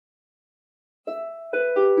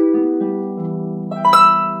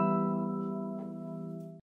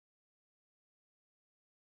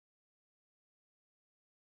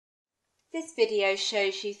This video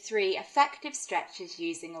shows you 3 effective stretches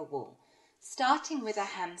using a wall, starting with a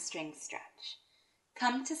hamstring stretch.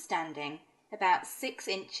 Come to standing about 6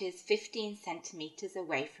 inches 15 centimeters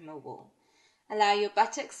away from a wall. Allow your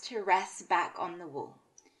buttocks to rest back on the wall.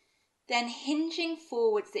 Then hinging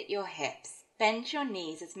forwards at your hips, bend your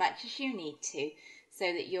knees as much as you need to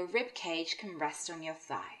so that your rib cage can rest on your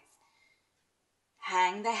thighs.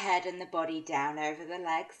 Hang the head and the body down over the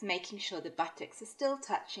legs, making sure the buttocks are still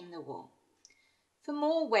touching the wall. For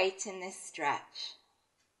more weight in this stretch,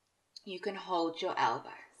 you can hold your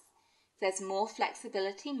elbows. If there's more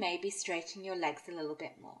flexibility, maybe straighten your legs a little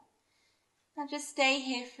bit more. Now just stay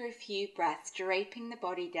here for a few breaths, draping the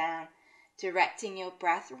body down, directing your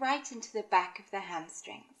breath right into the back of the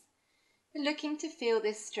hamstrings. We're looking to feel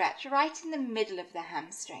this stretch right in the middle of the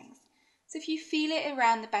hamstrings. So if you feel it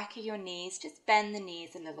around the back of your knees, just bend the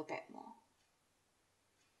knees a little bit more.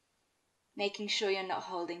 Making sure you're not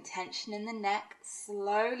holding tension in the neck,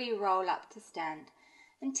 slowly roll up to stand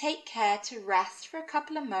and take care to rest for a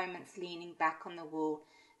couple of moments leaning back on the wall,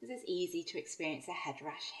 as it's easy to experience a head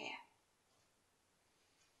rush here.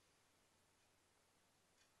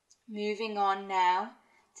 Moving on now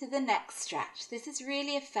to the next stretch. This is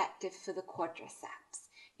really effective for the quadriceps.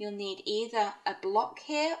 You'll need either a block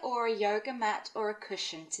here or a yoga mat or a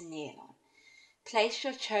cushion to kneel on. Place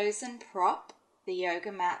your chosen prop, the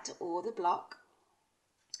yoga mat or the block,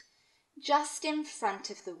 just in front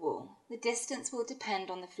of the wall. The distance will depend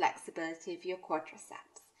on the flexibility of your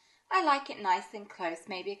quadriceps. I like it nice and close,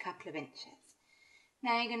 maybe a couple of inches.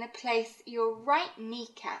 Now you're going to place your right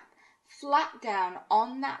kneecap flat down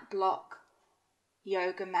on that block,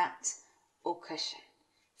 yoga mat or cushion.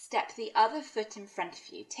 Step the other foot in front of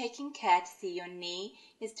you, taking care to see your knee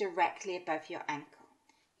is directly above your ankle.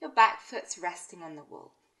 Your back foot's resting on the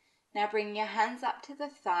wall. Now bring your hands up to the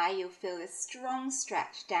thigh. You'll feel this strong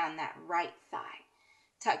stretch down that right thigh.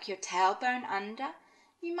 Tuck your tailbone under.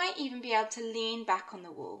 You might even be able to lean back on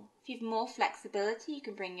the wall. If you have more flexibility, you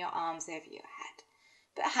can bring your arms over your head,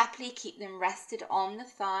 but happily keep them rested on the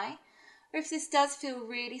thigh. Or if this does feel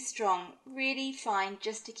really strong, really fine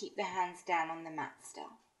just to keep the hands down on the mat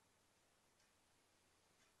still.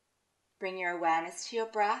 Bring your awareness to your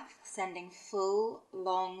breath, sending full,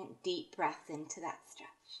 long, deep breaths into that stretch.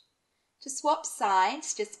 To swap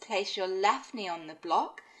sides, just place your left knee on the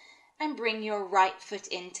block and bring your right foot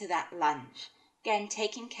into that lunge. Again,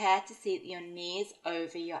 taking care to see that your knee is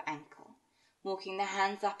over your ankle. Walking the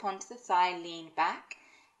hands up onto the thigh, lean back.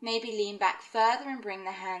 Maybe lean back further and bring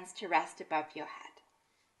the hands to rest above your head.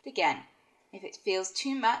 But again, if it feels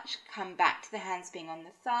too much, come back to the hands being on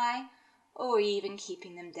the thigh, or even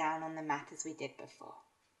keeping them down on the mat as we did before.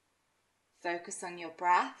 Focus on your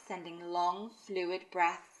breath, sending long, fluid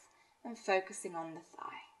breaths and focusing on the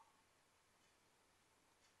thigh.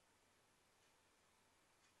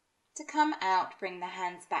 To come out, bring the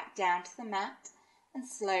hands back down to the mat and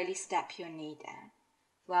slowly step your knee down.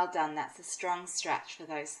 Well done, that's a strong stretch for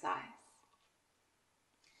those thighs.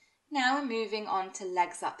 Now we're moving on to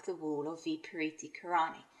legs up the wall or Vipariti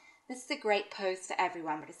Karani. This is a great pose for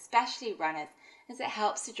everyone, but especially runners, as it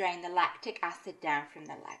helps to drain the lactic acid down from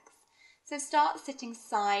the legs. So start sitting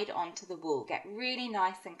side onto the wall. Get really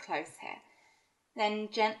nice and close here. Then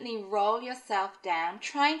gently roll yourself down,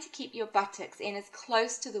 trying to keep your buttocks in as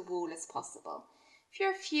close to the wall as possible. If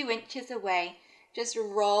you're a few inches away, just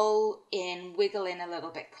roll in, wiggle in a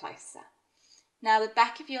little bit closer. Now the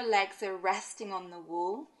back of your legs are resting on the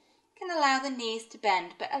wall. You can allow the knees to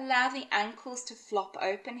bend, but allow the ankles to flop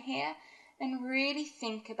open here and really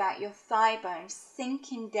think about your thigh bones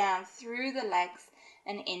sinking down through the legs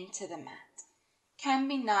and into the mat. Can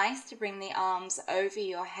be nice to bring the arms over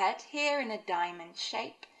your head here in a diamond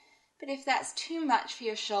shape, but if that's too much for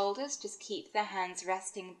your shoulders, just keep the hands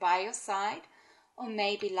resting by your side or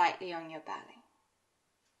maybe lightly on your belly.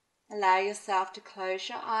 Allow yourself to close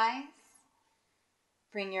your eyes.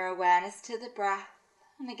 Bring your awareness to the breath,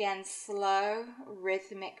 and again, slow,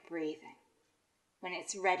 rhythmic breathing. When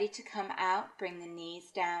it's ready to come out, bring the knees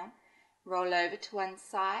down, roll over to one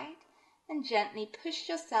side, and gently push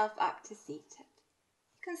yourself up to seated.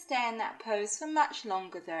 You can stay in that pose for much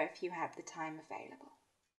longer though if you have the time available.